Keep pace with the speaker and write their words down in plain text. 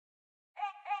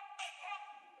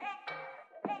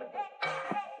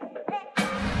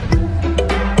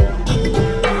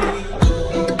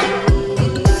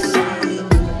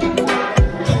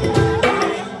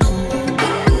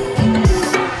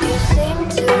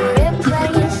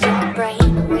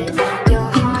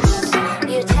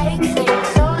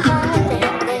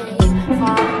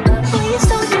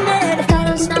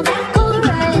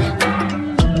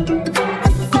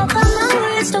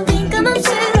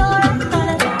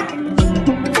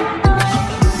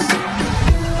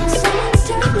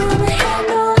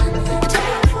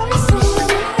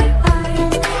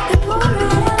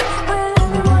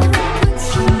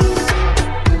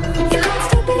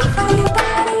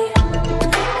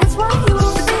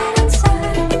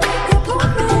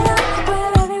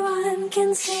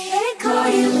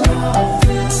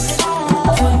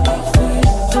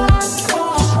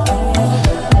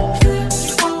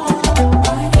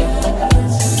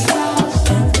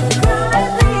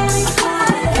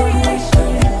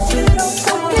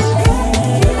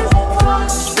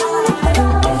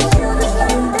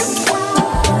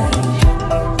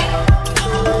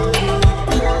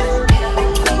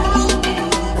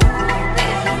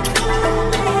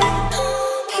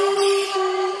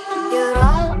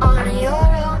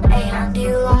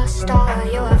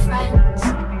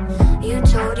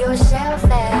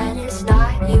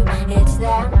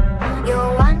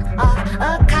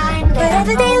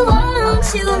whatever they want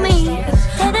to me.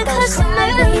 They're the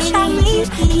customers,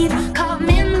 keep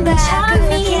coming back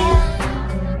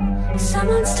again.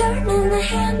 Someone's turning the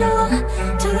handle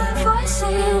to the voice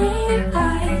in your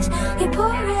eyes. You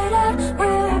pour it out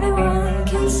where everyone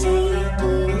can see.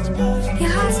 Your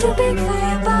heart's too big for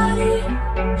your body,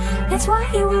 that's why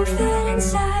you won't fit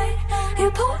inside.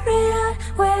 You pour it out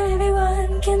where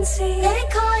everyone can see. They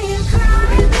call you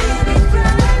cry baby,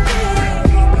 cry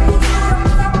baby. You don't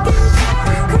fucking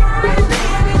cry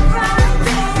baby, cry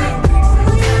baby.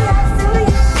 Through you,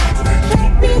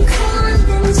 let me come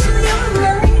into your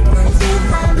life.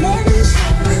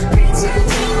 Dimension,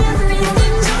 pretending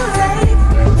everything's alright.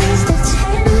 There's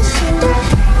detention,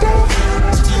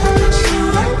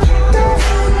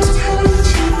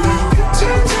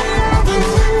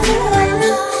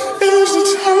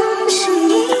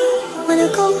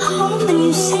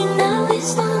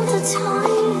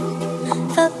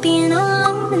 being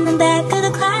alone in the back of the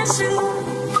classroom.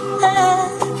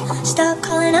 Stop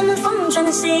calling on my phone, trying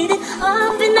to say that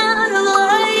I've been out of the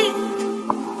way,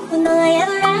 when all I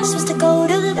ever asked was to go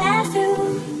to the bathroom.